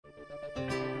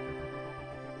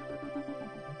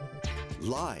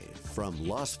Live from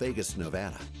Las Vegas,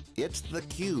 Nevada, it's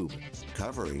theCUBE,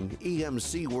 covering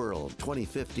EMC World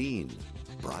 2015.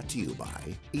 Brought to you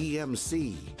by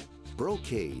EMC,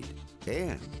 Brocade,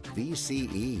 and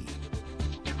VCE.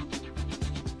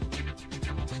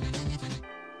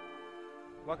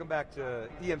 Welcome back to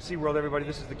EMC World, everybody.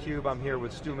 This is theCUBE. I'm here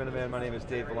with Stu Miniman. My name is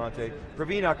Dave Vellante.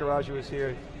 Praveen Akkiraju is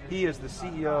here. He is the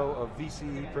CEO of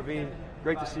VCE. Praveen,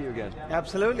 great to see you again.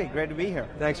 Absolutely, great to be here.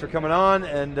 Thanks for coming on,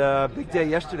 and big day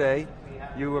yesterday.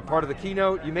 You were part of the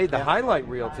keynote. You made the highlight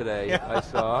reel today, I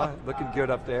saw. Looking good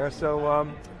up there. So,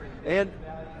 and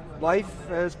life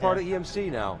as part of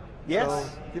EMC now. Yes. So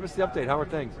give us the update. How are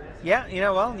things? Yeah,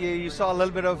 well, you saw a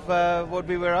little bit of what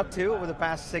we were up to over the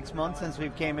past 6 months since we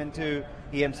came into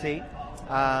EMC.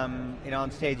 On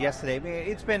stage yesterday.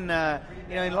 It's been,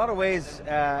 in a lot of ways,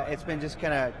 it's been just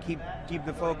kind of keep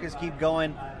the focus, keep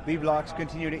going. VBlocks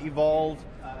continue to evolve.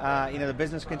 The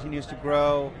business continues to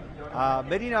grow.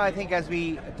 But I think as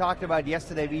we talked about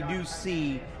yesterday, we do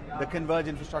see the converged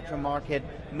infrastructure market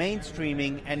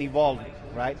mainstreaming and evolving,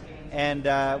 right? And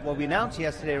what we announced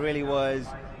yesterday really was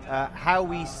how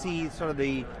we see sort of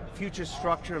the future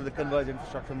structure of the converged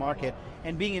infrastructure market,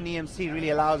 and being in EMC really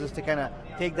allows us to kind of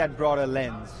take that broader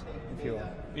lens, if you will.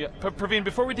 Yeah, Praveen,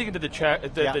 before we dig into the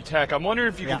tech, I'm wondering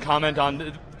if you can comment on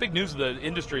the big news of the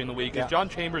industry in the week. Is John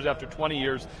Chambers, after 20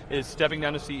 years, is stepping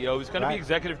down as CEO. He's going to be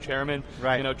executive chairman.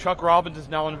 Right. Chuck Robbins is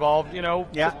now involved.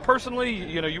 Just personally,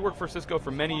 you worked for Cisco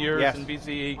for many years in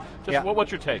VCE. Just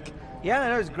what's your take? Yeah,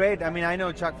 no, it's great. I mean, I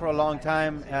know Chuck for a long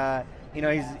time.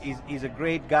 He's a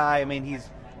great guy. I mean,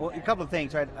 a couple of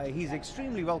things, right? He's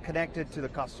extremely well connected to the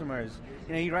customers.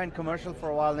 He ran commercial for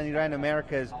a while, then he ran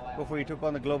Americas before he took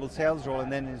on the global sales role,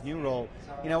 and then his new role.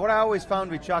 What I always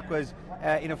found with Chuck was,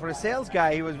 for a sales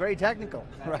guy, he was very technical,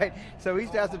 right? So we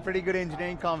used to have some pretty good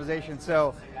engineering conversations.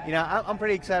 So, I'm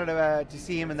pretty excited to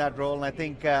see him in that role, and I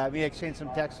think we exchanged some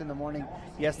texts in the morning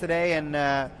yesterday, and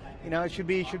it should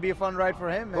be a fun ride for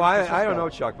him. Well, I don't know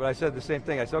Chuck, but I said the same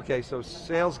thing. I said, okay, so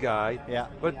sales guy,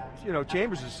 but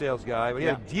Chambers is a sales guy, but he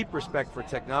had deep respect for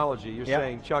technology. You're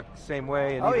saying Chuck, same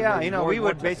way. And we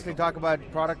would basically talk about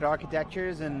product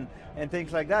architectures and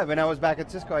things like that. When I was back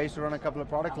at Cisco, I used to run a couple of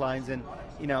product lines, and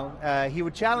he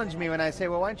would challenge me when I say,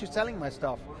 well, why aren't you selling my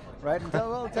stuff, right? And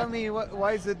tell me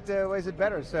why is it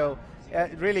better? So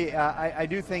really, I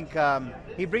do think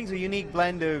he brings a unique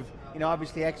blend of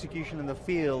obviously execution in the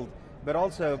field, but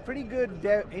also pretty good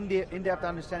in-depth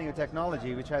understanding of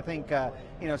technology, which I think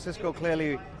Cisco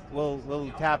clearly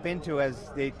will tap into as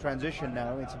they transition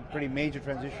now. It's a pretty major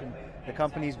transition the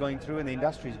company's going through and the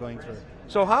industry's going through.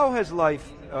 So how has life,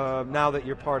 now that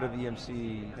you're part of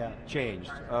EMC,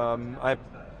 changed?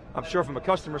 I'm sure from a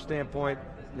customer standpoint,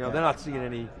 they're not seeing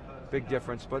any big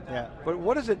difference, but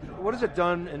what has it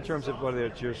done in terms of whether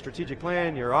it's your strategic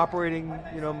plan, your operating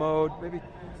mode? Maybe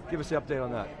give us the update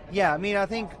on that. Yeah, I mean, I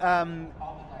think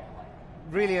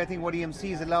really, what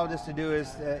EMC has allowed us to do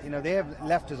is, they have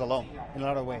left us alone in a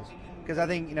lot of ways, because I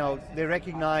think they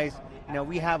recognize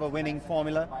we have a winning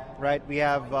formula, right? We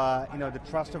have the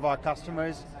trust of our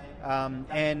customers,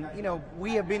 and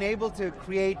we have been able to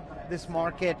create this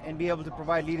market and be able to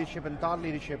provide leadership and thought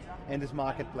leadership in this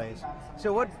marketplace.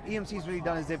 So what EMC's really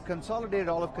done is they've consolidated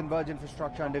all of converged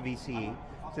infrastructure under VCE.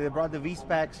 So they brought the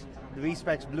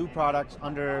VSpecs Blue products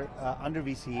under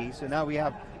VCE. So now we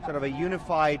have sort of a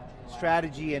unified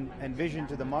strategy and vision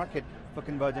to the market for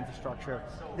converged infrastructure.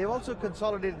 They've also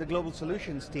consolidated the global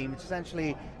solutions team, which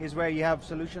essentially is where you have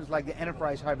solutions like the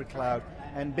enterprise hybrid cloud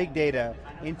and big data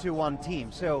into one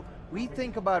team. So we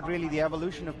think about really the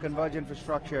evolution of converged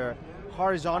infrastructure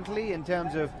horizontally in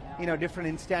terms of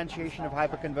different instantiation of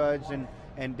hyper-converged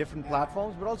and different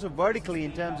platforms, but also vertically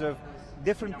in terms of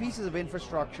different pieces of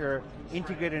infrastructure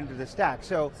integrated into the stack.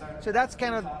 So that's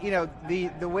kind of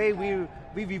the way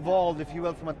we've evolved, if you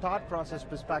will, from a thought process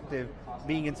perspective,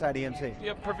 being inside EMC.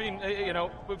 Yeah, Praveen,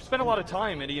 we've spent a lot of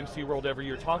time at EMC World every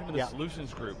year talking to the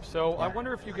solutions group. So I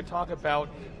wonder if you could talk about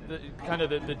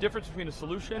the difference between a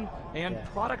solution and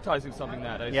productizing something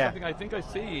something I think I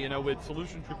see, with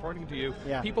solutions reporting to you.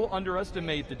 People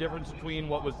underestimate the difference between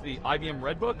what was the IBM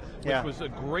Redbook, which was a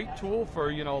great tool for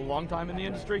a long time in the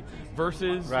industry,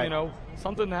 versus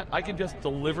something that I can just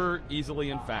deliver easily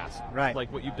and fast,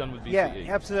 like what you've done with VCE.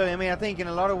 Yeah, absolutely. I mean, I think in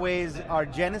a lot of ways our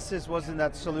genesis was in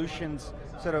that solutions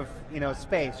sort of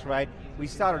space, right? We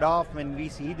started off when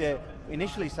VCE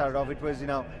initially started off. It was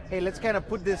hey, let's kind of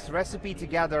put this recipe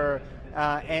together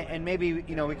and maybe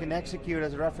we can execute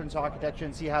as a reference architecture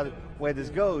and see where this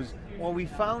goes. What we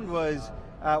found was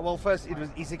Well, first,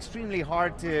 it's extremely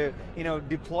hard to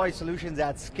deploy solutions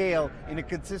at scale in a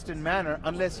consistent manner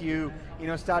unless you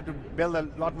start to build a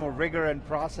lot more rigor and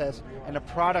process and a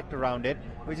product around it,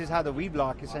 which is how the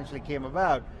VBlock essentially came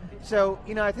about. So,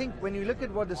 I think when you look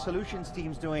at what the solutions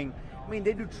team's doing, I mean,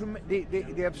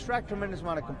 they abstract tremendous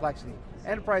amount of complexity.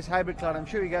 Enterprise hybrid cloud, I'm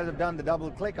sure you guys have done the double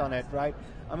click on it, right?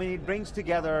 I mean, it brings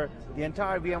together the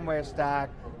entire VMware stack,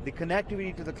 the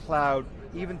connectivity to the cloud,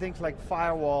 even things like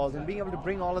firewalls, and being able to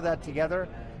bring all of that together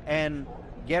and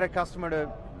get a customer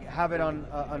to have it on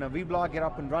a VBlock, get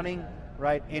up and running,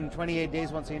 right, in 28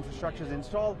 days once the infrastructure is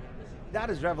installed.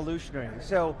 That is revolutionary.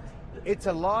 So it's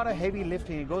a lot of heavy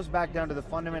lifting. It goes back down to the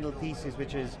fundamental thesis,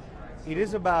 which is, it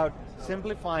is about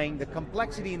simplifying the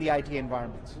complexity in the IT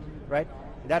environments, right?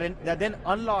 That then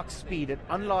unlocks speed, it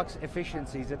unlocks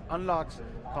efficiencies, it unlocks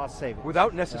cost savings.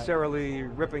 Without necessarily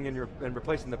ripping and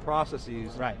replacing the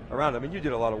processes around it. I mean, you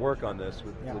did a lot of work on this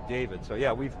with David, so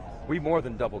yeah, we more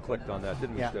than double clicked on that,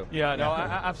 didn't we, Stu? Yeah, no,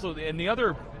 absolutely. And the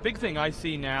other big thing I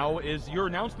see now is your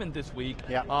announcement this week.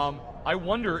 I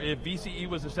wonder if VCE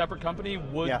was a separate company,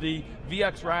 would the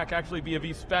VX rack actually be a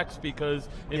vSpecs, because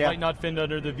it might not fit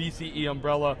under the VCE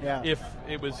umbrella if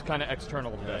it was kind of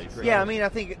external today. Yeah, I mean, I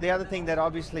think the other thing that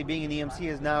obviously being in EMC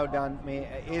has now done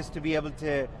is to be able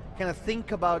to kind of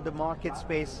think about the market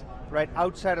space right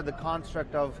outside of the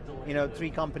construct of three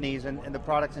companies and the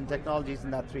products and technologies in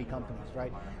that three companies,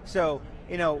 right? So,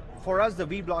 for us the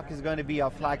VBlock is going to be our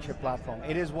flagship platform.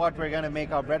 It is what we're going to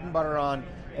make our bread and butter on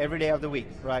every day of the week,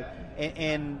 right?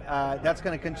 And that's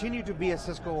going to continue to be a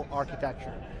Cisco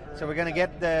architecture. So we're going to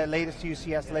get the latest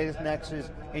UCS, the latest Nexus,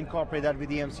 incorporate that with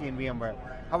EMC and VMware.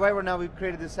 However, now we've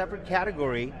created a separate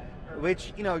category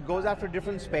which it goes after a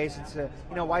different space. It's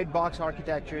white box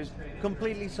architectures,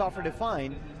 completely software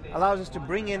defined, allows us to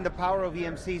bring in the power of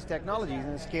EMC's technologies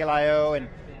and Scale IO and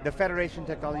the federation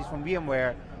technologies from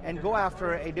VMware and go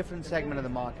after a different segment of the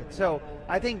market. So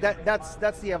I think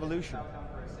that's the evolution.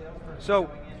 So,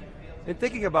 in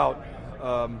thinking about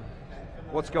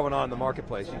what's going on in the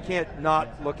marketplace, you can't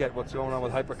not look at what's going on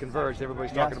with Hyper-Converged.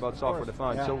 Everybody's talking about software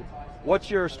defined. So,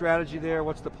 what's your strategy there?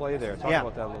 What's the play there? Talk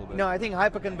about that a little bit. No, I think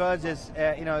Hyper-Converged is,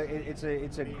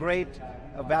 it's a great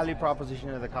value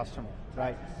proposition to the customer,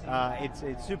 right?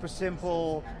 It's super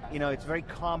simple. It's very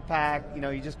compact.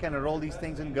 You just kind of roll these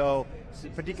things and go.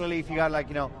 Particularly if you got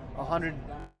 100.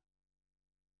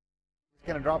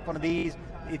 Kind of drop one of these.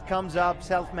 It comes up,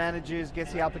 self-manages,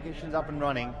 gets the applications up and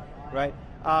running, right?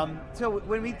 So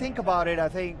when we think about it, I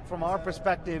think from our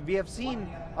perspective, we have seen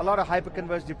a lot of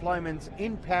hyper-converged deployments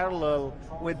in parallel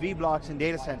with VBlocks in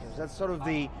data centers. That's sort of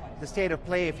the state of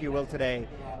play, if you will, today.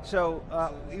 So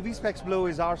vSpecs Blue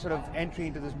is our sort of entry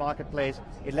into this marketplace.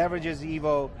 It leverages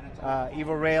Evo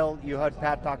Rail. You heard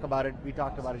Pat talk about it. We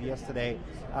talked about it yesterday.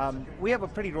 We have a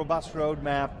pretty robust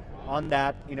roadmap on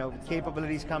that,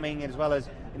 capabilities coming, as well as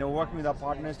working with our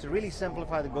partners to really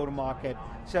simplify the go-to-market.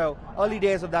 So early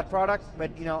days of that product,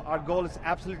 but our goal is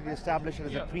absolutely to establish it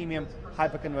as a premium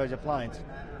hyper-converged appliance.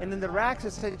 And then the racks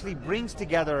essentially brings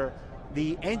together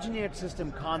the engineered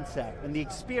system concept and the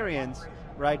experience,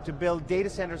 right, to build data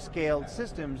center scale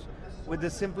systems with the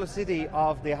simplicity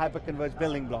of the hyper-converged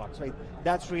building blocks. Right?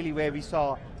 That's really where we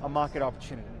saw a market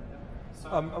opportunity.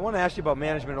 I want to ask you about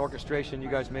management and orchestration. You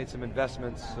guys made some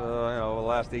investments over the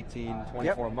last 18,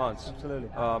 24 months. Absolutely.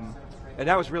 And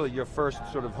that was really your first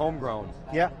sort of homegrown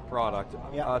product.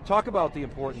 Talk about the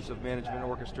importance of management and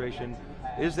orchestration.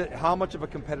 How much of a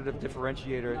competitive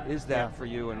differentiator is that for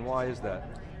you, and why is that?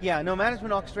 Yeah, no,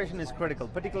 management orchestration is critical,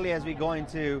 particularly as we go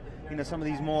into some of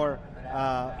these more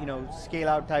scale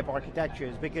out type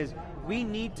architectures, because we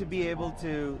need to be able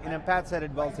to, Pat said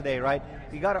it well today, right?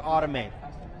 You got to automate.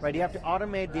 Right, you have to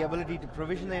automate the ability to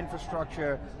provision the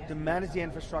infrastructure, to manage the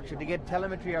infrastructure, to get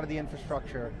telemetry out of the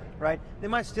infrastructure, right?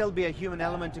 There might still be a human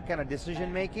element to kind of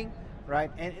decision making, right?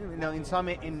 And in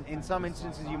some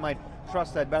instances you might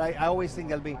trust that, but I always think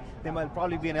there might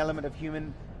probably be an element of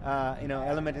human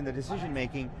element in the decision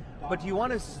making. But you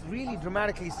want to really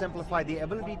dramatically simplify the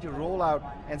ability to roll out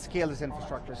and scale this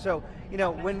infrastructure. So,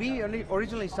 when we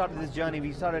originally started this journey,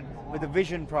 we started with a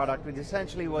vision product, which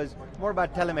essentially was more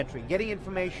about telemetry, getting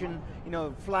information,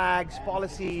 flags,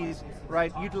 policies,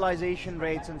 right, utilization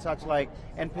rates and such like,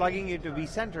 and plugging it to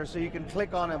vCenter so you can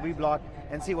click on a VBlock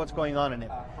and see what's going on in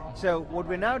it. So what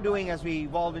we're now doing as we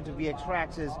evolve into VX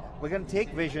Racks is we're going to take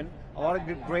vision, a lot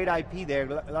of great IP there,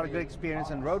 a lot of good experience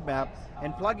and roadmap,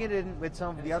 and plug it in with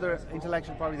some of the other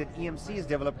intellectual property that EMC has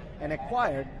developed and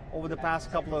acquired over the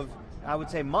past couple of, I would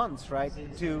say, months, right,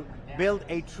 to build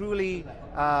a truly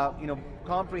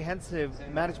comprehensive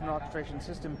management orchestration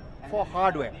system for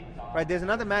hardware, right? There's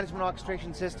another management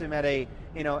orchestration system at a,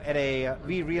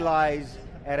 vRealize,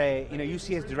 at a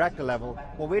UCS director level.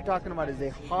 What we're talking about is a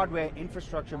hardware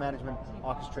infrastructure management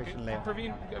orchestration layer.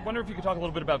 Praveen, I wonder if you could talk a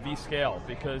little bit about VScale,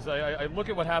 because I look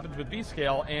at what happens with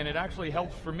VScale, and it actually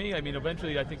helps for me. I mean,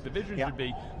 eventually I think the vision should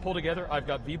be pull together, I've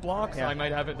got VBlocks, I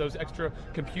might have those extra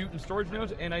compute and storage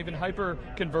nodes, and I even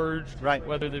hyper-converged,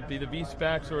 whether it be the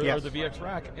vSpecs or the VX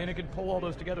rack, and it can pull all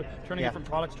those together, turning it from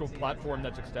products to a platform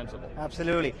that's extensible.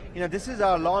 Absolutely. This is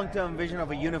our long-term vision of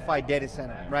a unified data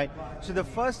center, right? So the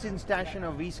first instantiation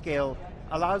of VScale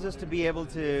allows us to be able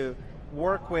to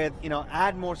work with,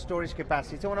 add more storage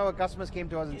capacity. So one of our customers came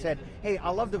to us and said, hey, I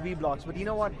love the VBlocks, but you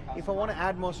know what? If I want to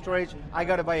add more storage, I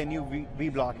got to buy a new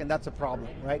VBlock, and that's a problem,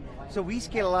 right? So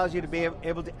VScale allows you to be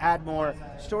able to add more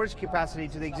storage capacity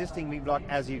to the existing VBlock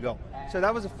as you go. So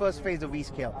that was the first phase of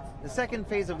VScale. The second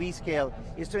phase of VScale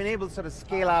is to enable sort of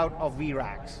scale out of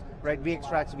VRacks, right?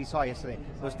 VX racks we saw yesterday,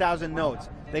 those 1,000 nodes.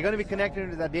 They're going to be connected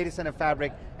into that data center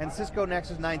fabric, and Cisco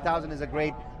Nexus 9000 is a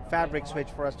great fabric switch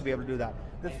for us to be able to do that.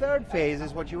 The third phase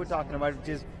is what you were talking about, which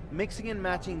is mixing and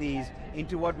matching these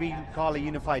into what we call a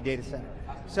unified data center.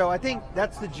 So I think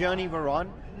that's the journey we're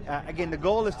on. Again, the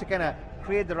goal is to kind of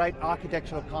create the right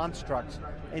architectural constructs,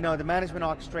 the management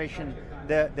orchestration,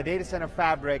 the data center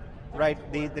fabric, right?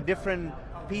 The different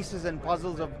pieces and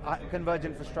puzzles of converged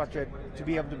infrastructure to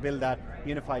be able to build that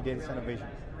unified data center vision.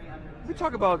 We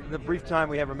talk about the brief time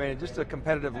we have remaining, just a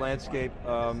competitive landscape.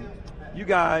 You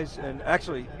guys, and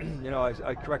actually,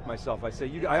 I correct myself.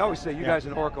 I always say you guys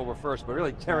and Oracle were first, but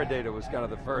really Teradata was kind of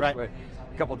the first, a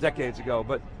couple decades ago.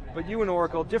 But you and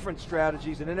Oracle, different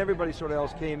strategies, and then everybody sort of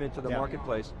else came into the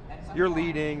marketplace. You're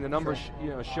leading. The numbers,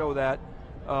 show that.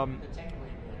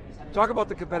 Talk about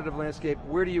the competitive landscape.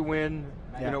 Where do you win?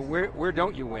 Where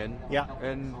don't you win? Yeah.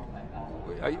 And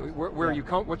where are you?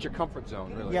 What's your comfort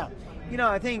zone, really? Yeah.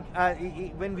 I think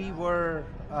when we were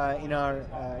in our,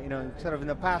 sort of in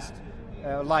the past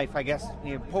life, I guess,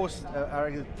 post,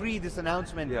 pre this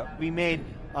announcement we made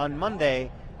on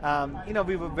Monday,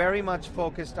 we were very much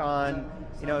focused on,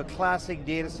 classic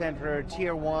data center,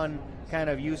 tier 1 kind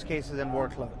of use cases and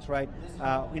workloads, right?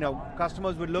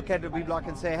 Customers would look at the VBlock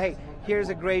and say, hey, here's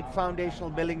a great foundational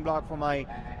building block for my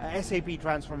SAP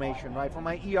transformation, right? For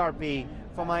my ERP,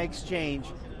 for my Exchange,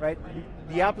 right?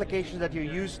 The applications that you're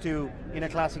used to in a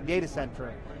classic data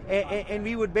center. And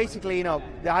we would basically, the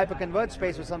hyper-converged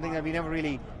space was something that we never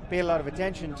really paid a lot of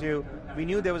attention to. We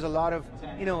knew there was a lot of,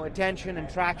 attention and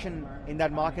traction in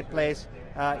that marketplace.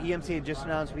 EMC had just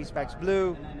announced vSpecs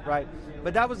Blue, right?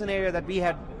 But that was an area that we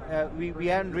had, we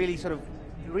hadn't really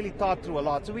thought through a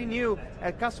lot. So we knew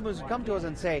customers would come to us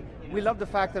and say, we love the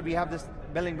fact that we have this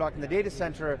building block in the data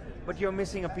center, but you're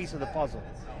missing a piece of the puzzle.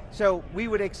 So we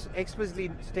would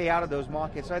explicitly stay out of those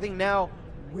markets. So I think now,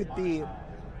 with the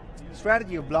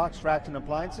strategy of blocks, racks, and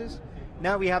appliances,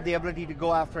 now we have the ability to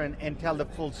go after and tell the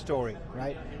full story,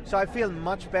 right? So I feel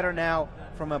much better now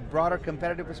from a broader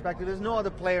competitive perspective. There's no other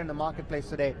player in the marketplace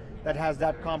today that has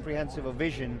that comprehensive a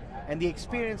vision, and the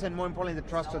experience, and more importantly, the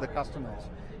trust of the customers.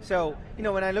 So,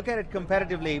 when I look at it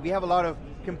competitively, we have a lot of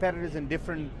competitors in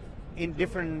different,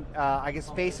 I guess,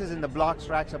 spaces in the blocks,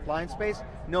 racks, appliance space.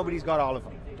 Nobody's got all of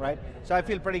them, right? So I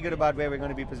feel pretty good about where we're going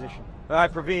to be positioned. All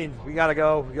right, Praveen, we got to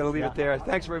go. We got to leave it there.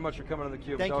 Thanks very much for coming on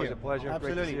theCUBE. Thank it's always you. A pleasure.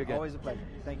 Absolutely. Great to see you again. Always a pleasure.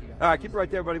 Thank you, guys. All right, keep it right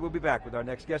there, everybody. We'll be back with our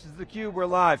next guest. This is theCUBE. We're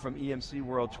live from EMC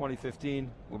World 2015.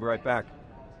 We'll be right back.